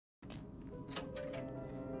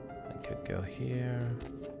could go here.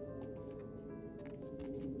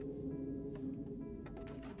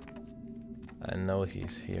 I know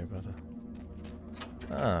he's here, but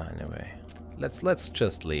anyway, let's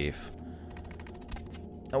just leave.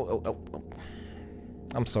 Oh.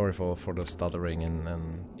 I'm sorry for the stuttering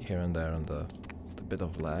and here and there and the bit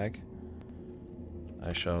of lag.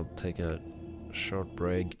 I shall take a short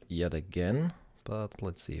break yet again, but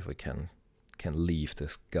let's see if we can leave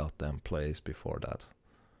this goddamn place before that.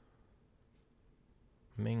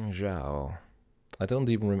 Ming Zhao. I don't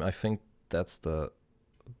even I think that's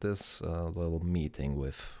this little meeting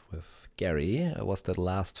with Gary was the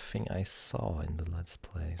last thing I saw in the Let's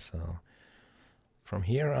Play. So from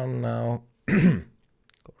here on now,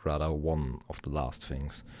 rather one of the last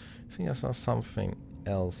things. I think I saw something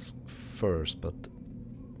else first, but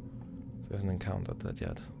we haven't encountered that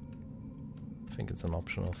yet. I think it's an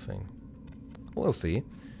optional thing. We'll see.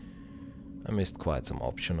 I missed quite some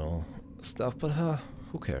optional stuff, but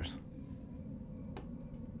who cares?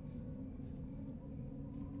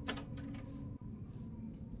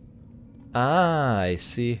 Ah, I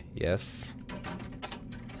see. Yes.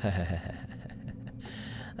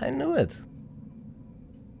 I knew it.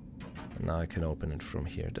 Now I can open it from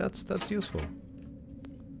here. That's useful.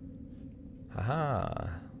 Haha.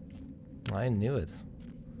 I knew it.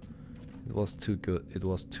 It was too good. It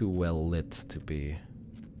was too well lit to be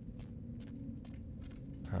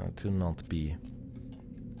to not be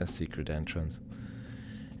a secret entrance.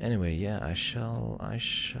 Anyway, yeah, I shall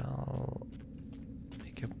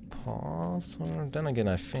make a pause. Or then again,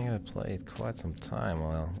 I think I played quite some time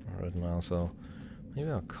right now, so maybe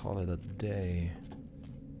I'll call it a day.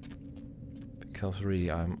 Because really,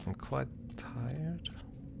 I'm quite tired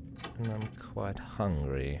and I'm quite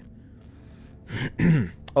hungry.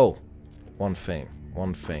 Oh, one thing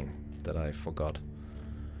that I forgot.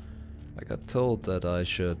 I got told that I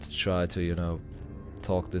should try to, you know,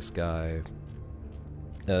 talk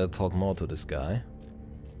more to this guy,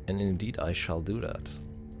 and indeed I shall do that.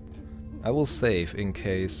 I will save in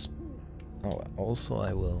case. Oh, also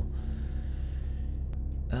I will.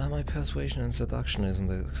 My persuasion and seduction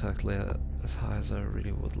isn't exactly as high as I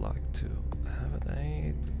really would like to have it.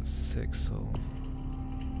 8, 6, so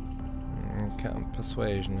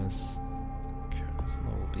persuasion is.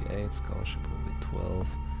 Charisma will be 8, scholarship will be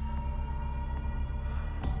 12.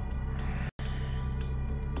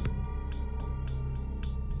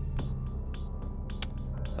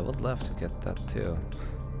 I would love to get that too.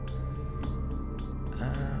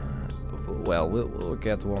 Well, we'll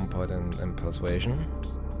get 1 point in persuasion.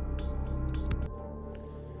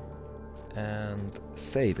 And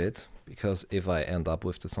save it, because if I end up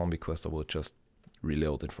with the zombie quest, I will just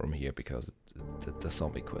reload it from here, because the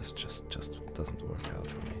zombie quest just doesn't work out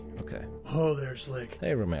for me. Okay. Oh, there, Slick.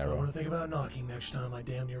 Hey, Romero. I want to think about knocking next time I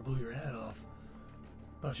damn near blew your head off.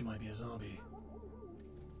 Thought you might be a zombie.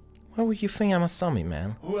 Why would you think I'm a zombie,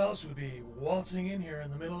 man? Who else would be waltzing in here in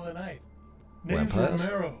the middle of the night? Name's Vampires?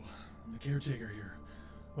 Romero. I'm the caretaker here.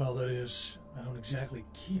 Well, that is, I don't exactly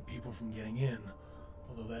keep people from getting in,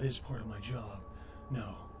 although that is part of my job.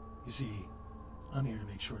 No, you see, I'm here to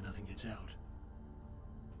make sure nothing gets out.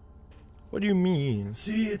 What do you mean?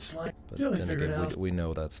 See, it's like... But till they then figure it again, out. we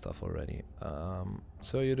know that stuff already.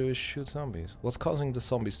 So you do is shoot zombies. What's causing the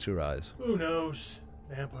zombies to rise? Who knows?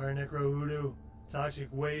 Vampire necro hoodoo, toxic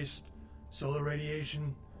waste, solar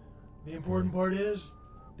radiation. The important part is,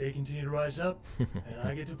 they continue to rise up, and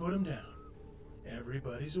I get to put them down.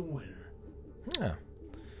 Everybody's a winner. Yeah.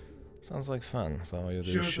 Sounds like fun. So you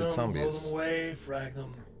do Shoot shoot them, zombies. blow them away, frag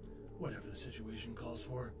them, whatever the situation calls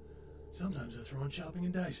for. Sometimes I throw in chopping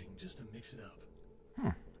and dicing just to mix it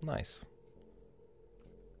up. Nice.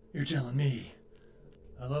 You're telling me.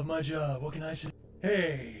 I love my job, what can I say?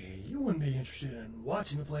 Hey, you wouldn't be interested in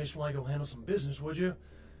watching the place while I go handle some business, would you?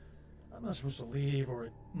 I'm not supposed to leave, or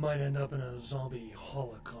it might end up in a zombie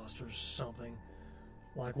holocaust or something.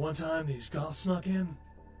 Like one time these goths snuck in.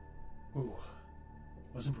 Ooh,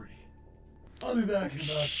 wasn't pretty. I'll be back in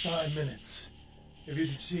about 5 minutes. If you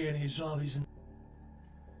should see any zombies in...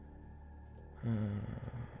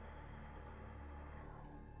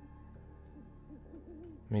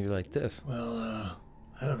 Maybe like this. Well,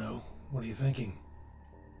 I don't know. What are you thinking?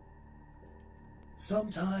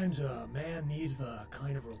 Sometimes a man needs the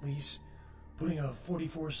kind of release putting a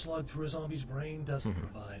 44 slug through a zombie's brain doesn't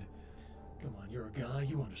provide. Come on, you're a guy,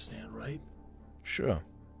 you understand, right? Sure.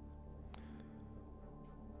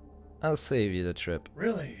 I'll save you the trip.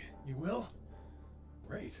 Really? You will?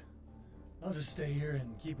 Great. I'll just stay here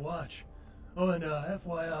and keep watch. Oh, and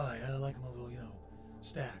FYI, I like them a little, you know,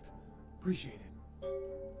 stacked. Appreciate it.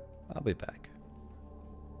 I'll be back.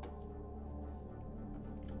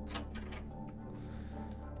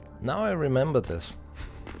 Now I remember this.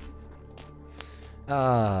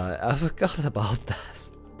 Ah, I forgot about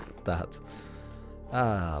this. That.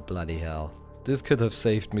 Ah, bloody hell. This could have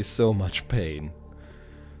saved me so much pain.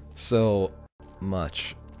 So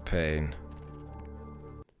much pain.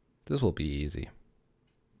 This will be easy.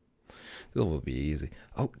 This will be easy.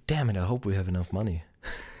 Oh, damn it, I hope we have enough money.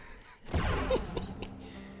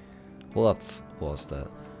 What was that?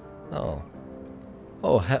 Oh.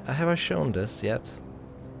 Oh, have I shown this yet?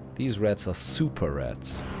 These rats are super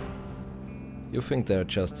rats. You think they're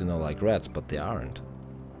just, you know, like rats, but they aren't.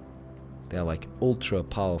 They're like ultra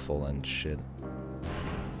powerful and shit.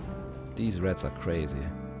 These rats are crazy.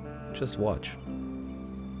 Just watch.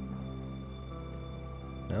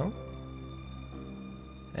 No?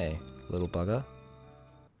 Hey, little bugger.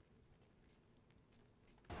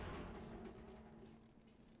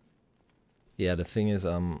 Yeah, the thing is,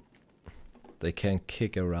 they can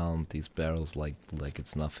kick around these barrels like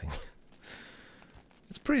it's nothing.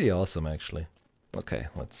 It's pretty awesome, actually. Okay,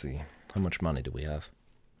 let's see. How much money do we have?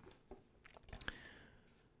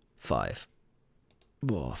 5.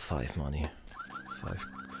 Whoa, 5 money.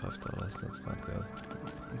 $5, that's not good.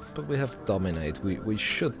 But we have dominate, we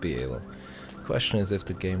should be able. Question is if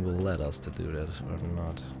the game will let us to do that or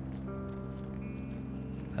not.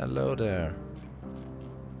 Hello there.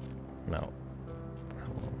 No. I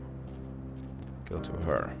will go to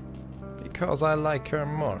her. Because I like her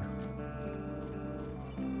more.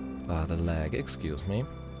 Ah, the lag, excuse me.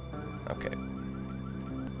 Okay.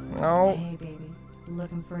 No. Hey, baby.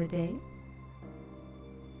 Looking for a date?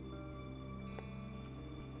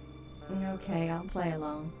 Okay, I'll play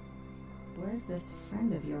along. Where's this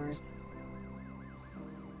friend of yours?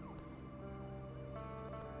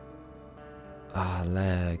 Ah,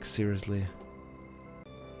 lag, seriously?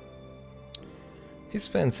 He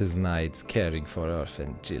spends his nights caring for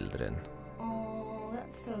orphan children. Oh,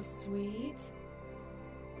 that's so sweet.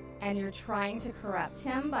 And you're trying to corrupt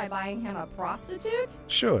him by buying him a prostitute?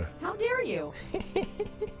 Sure. How dare you?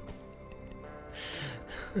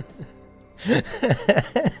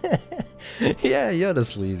 Yeah, you're the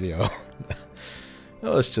sleazio. I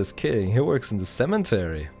was just kidding, he works in the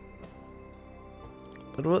cemetery.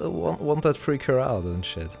 But won't that freak her out and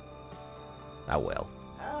shit? Ah well.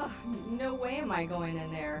 Ugh, no way am I going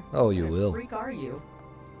in there. Oh, you What will. freak are you?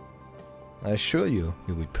 I assure you,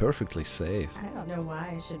 you'll be perfectly safe. I don't know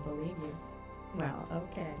why I should believe you. Well,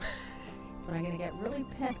 okay. But I'm gonna get really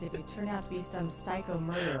pissed if you turn out to be some psycho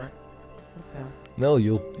murderer. Let's go. No,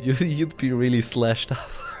 you'd be really slashed up.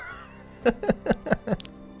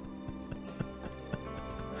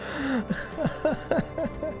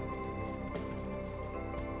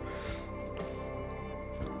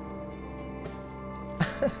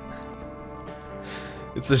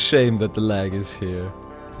 It's a shame that the lag is here.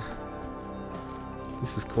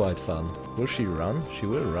 This is quite fun. Will she run? She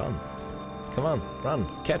will run. Come on, run.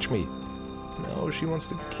 Catch me. No, she wants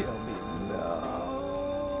to kill me.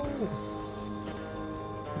 No.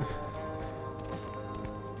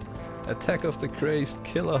 Attack of the crazed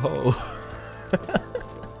killer hoe.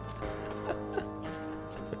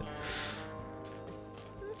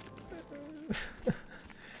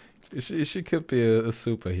 She could be a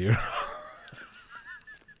superhero.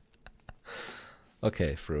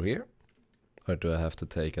 Okay, through here? Or do I have to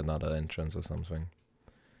take another entrance or something?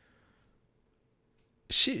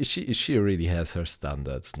 She really has her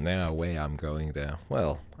standards. No way I'm going there.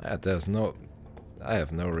 Well, I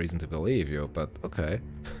have no reason to believe you, but okay.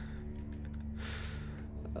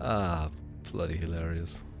 Ah, bloody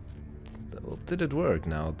hilarious. Well, did it work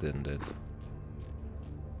now, didn't it?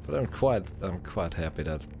 But I'm quite happy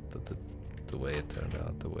that the way it turned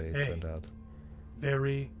out, turned out.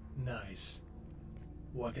 Very nice.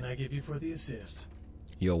 What can I give you for the assist?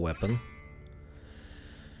 Your weapon.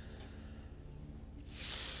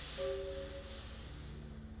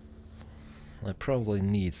 I probably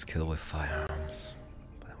need skill with firearms,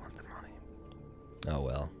 but I want the money. Oh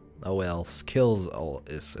well. Oh well, skills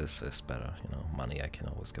is better, you know. Money, I can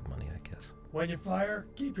always get money, I guess. When you fire,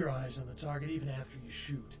 keep your eyes on the target even after you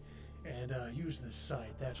shoot. And use the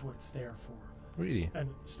sight, that's what it's there for. Really? And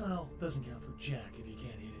style doesn't count for jack if you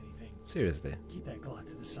can't hit anything. Seriously? Keep that Glock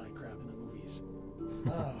to the side crap in the movies.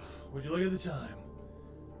 Would you look at the time?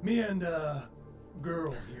 Me and,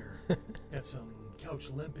 girl here got some couch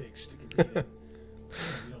Olympics to compete in.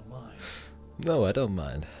 You don't mind. No, I don't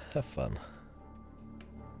mind. Have fun.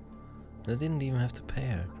 I didn't even have to pay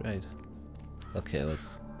her. Great. Okay,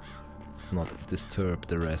 let's not disturb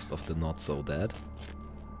the rest of the not so dead.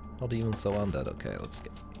 Not even so undead. Okay, let's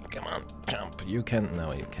get. Come on, jump. You can.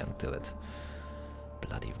 No, you can't do it.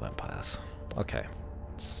 Bloody vampires. Okay,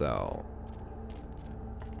 so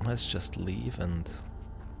let's just leave and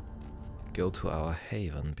go to our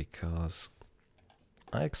haven, because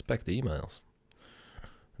I expect emails.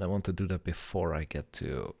 And I want to do that before I get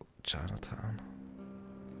to Chinatown.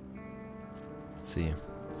 Let's see.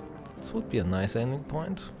 This would be a nice ending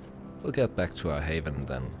point. We'll get back to our haven and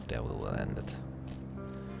then there we will end it.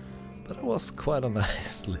 But it was quite a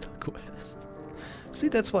nice little quest. See,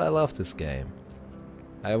 that's why I love this game.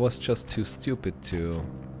 I was just too stupid to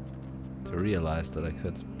realize that I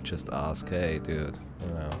could just ask, hey dude, you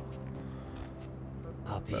know,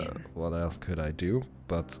 what else could I do?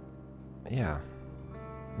 But yeah,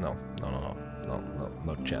 no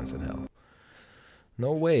chance in hell.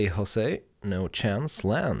 No way, Jose, no chance,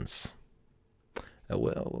 Lance.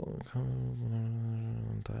 Well,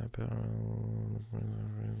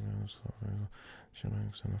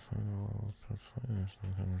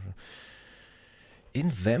 in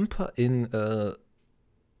Vampire,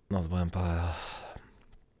 not Vampire,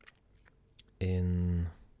 in,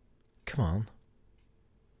 come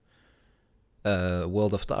on,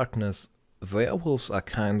 World of Darkness, werewolves are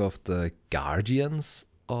kind of the guardians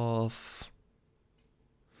of,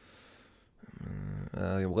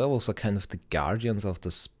 werewolves are kind of the guardians of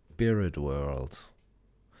the spirit world.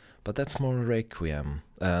 But that's more Requiem,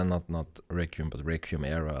 not Requiem, but Requiem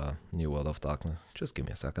era, New World of Darkness. Just give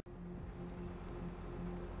me a second.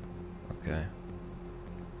 Okay.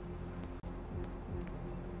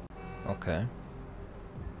 Okay.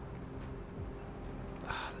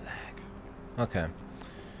 Ah, lag. Okay.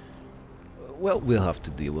 Well, we'll have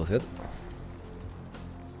to deal with it.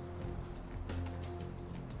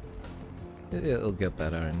 It'll get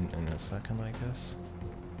better in a second, I guess.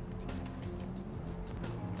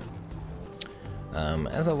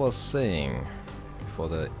 As I was saying, before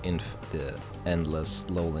the endless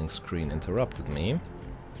loading screen interrupted me,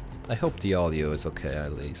 I hope the audio is okay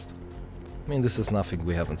at least. I mean, this is nothing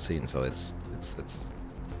we haven't seen, so it's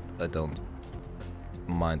I don't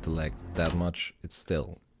mind the lag that much. It's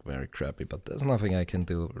still very crappy, but there's nothing I can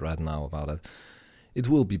do right now about it. It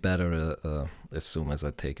will be better as soon as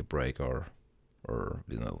I take a break or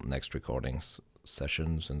you know, next recordings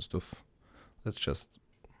sessions and stuff. Let's just,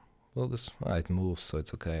 well, it moves, so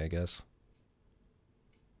it's okay, I guess.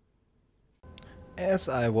 As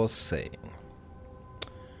I was saying,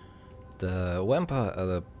 the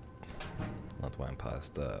vampire, not vampires,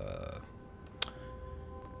 the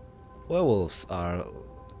werewolves are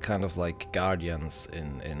kind of like guardians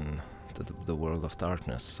in the world of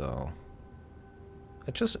darkness, so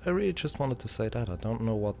I really just wanted to say that. I don't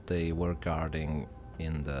know what they were guarding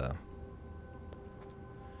in the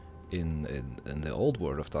old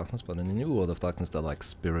World of Darkness, but in the new World of Darkness they're like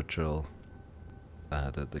spiritual,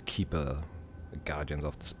 the keeper, the guardians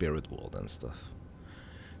of the spirit world and stuff.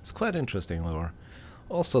 It's quite interesting lore.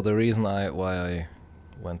 Also, the reason why I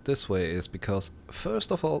went this way is because,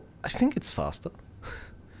 first of all, I think it's faster,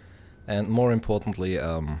 and more importantly,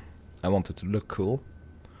 I wanted to look cool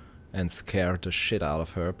and scare the shit out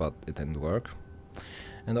of her, but it didn't work.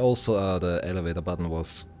 And also the elevator button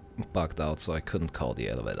was bugged out, so I couldn't call the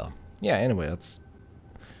elevator. Yeah, anyway, that's...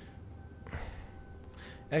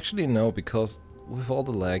 Actually no, because with all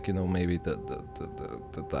the lag, you know, maybe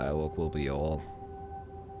the dialogue will be all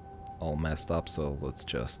messed up, so let's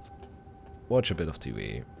just watch a bit of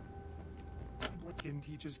TV. Blinken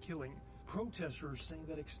teaches killing. Protesters saying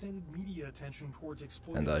that extended media attention towards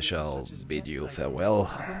and I shall bid you farewell,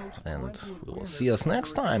 and we will see us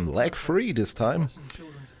next time, lag-free this time,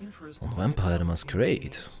 on Vampire the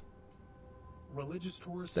Masquerade.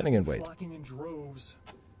 Then again, wait.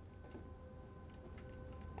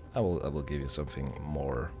 I will give you something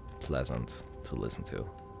more pleasant to listen to.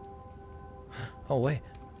 Oh wait.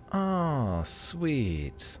 Ah,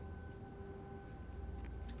 sweet.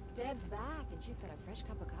 Deb's back, and she's got a fresh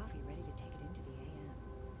cup of coffee ready to take it into the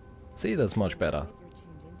AM. See, that's much better.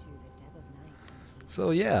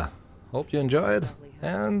 So yeah, hope you enjoyed,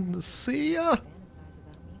 and see ya!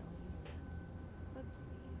 But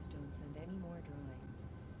please don't send any more drawings.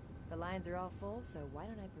 The lines are all full, so why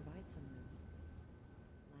don't I provide some